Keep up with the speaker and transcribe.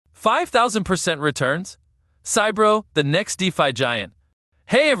5,000% returns? CYBRO, the next DeFi giant.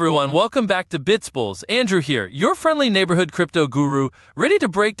 Hey everyone, welcome back to BitsBulls. Andrew here, your friendly neighborhood crypto guru, ready to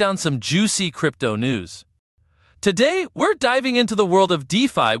break down some juicy crypto news. Today, we're diving into the world of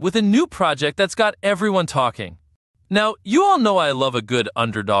DeFi with a new project that's got everyone talking. Now, you all know I love a good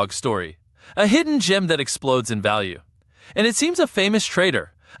underdog story, a hidden gem that explodes in value. And it seems a famous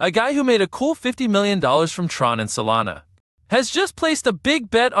trader, a guy who made a cool $50 million from Tron and Solana, has just placed a big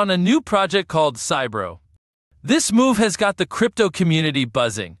bet on a new project called CYBRO. This move has got the crypto community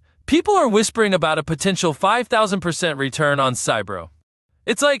buzzing. People are whispering about a potential 5,000% return on CYBRO.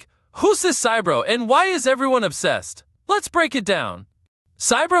 It's like, who's this CYBRO and why is everyone obsessed? Let's break it down.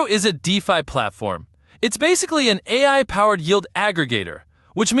 CYBRO is a DeFi platform. It's basically an AI-powered yield aggregator,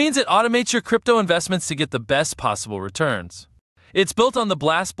 which means it automates your crypto investments to get the best possible returns. It's built on the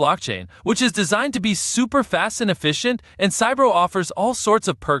Blast blockchain, which is designed to be super fast and efficient, and CYBRO offers all sorts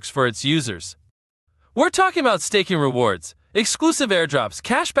of perks for its users. We're talking about staking rewards, exclusive airdrops,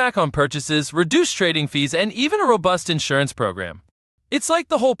 cashback on purchases, reduced trading fees, and even a robust insurance program. It's like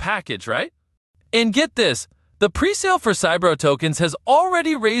the whole package, right? And get this, the presale for CYBRO tokens has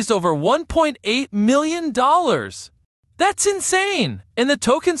already raised over $1.8 million. That's insane! And the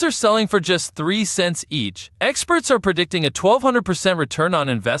tokens are selling for just 3 cents each. Experts are predicting a 1,200% return on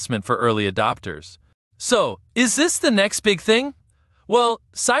investment for early adopters. So, is this the next big thing? Well,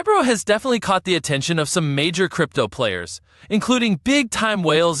 CYBRO has definitely caught the attention of some major crypto players, including big-time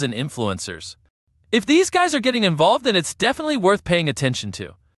whales and influencers. If these guys are getting involved, then it's definitely worth paying attention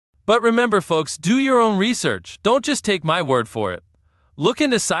to. But remember folks, do your own research. Don't just take my word for it. Look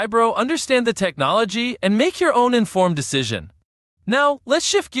into CYBRO, understand the technology, and make your own informed decision. Now, let's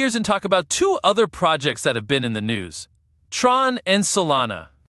shift gears and talk about 2 other projects that have been in the news. Tron and Solana.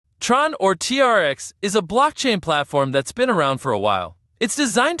 Tron, or TRX, is a blockchain platform that's been around for a while. It's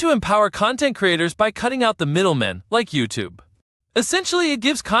designed to empower content creators by cutting out the middlemen, like YouTube. Essentially, it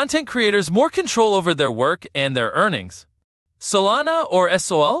gives content creators more control over their work and their earnings. Solana, or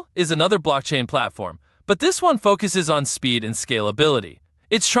SOL, is another blockchain platform, but this one focuses on speed and scalability.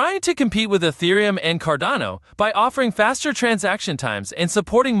 It's trying to compete with Ethereum and Cardano by offering faster transaction times and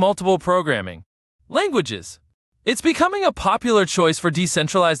supporting multiple programming languages. It's becoming a popular choice for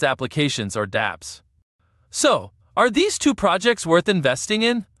decentralized applications, or dApps. So, are these 2 projects worth investing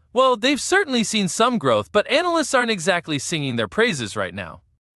in? Well, they've certainly seen some growth, but analysts aren't exactly singing their praises right now.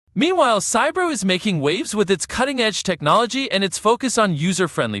 Meanwhile, CYBRO is making waves with its cutting-edge technology and its focus on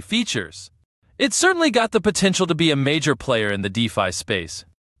user-friendly features. It's certainly got the potential to be a major player in the DeFi space.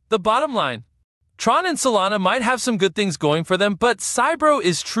 The bottom line, Tron and Solana might have some good things going for them, but CYBRO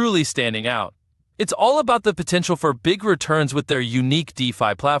is truly standing out. It's all about the potential for big returns with their unique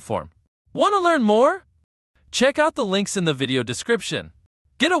DeFi platform. Want to learn more? Check out the links in the video description.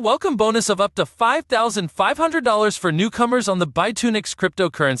 Get a welcome bonus of up to $5,500 for newcomers on the Bitunix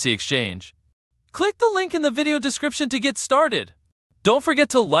cryptocurrency exchange. Click the link in the video description to get started. Don't forget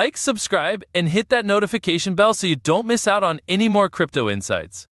to like, subscribe, and hit that notification bell so you don't miss out on any more crypto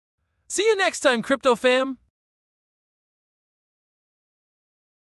insights. See you next time, crypto fam!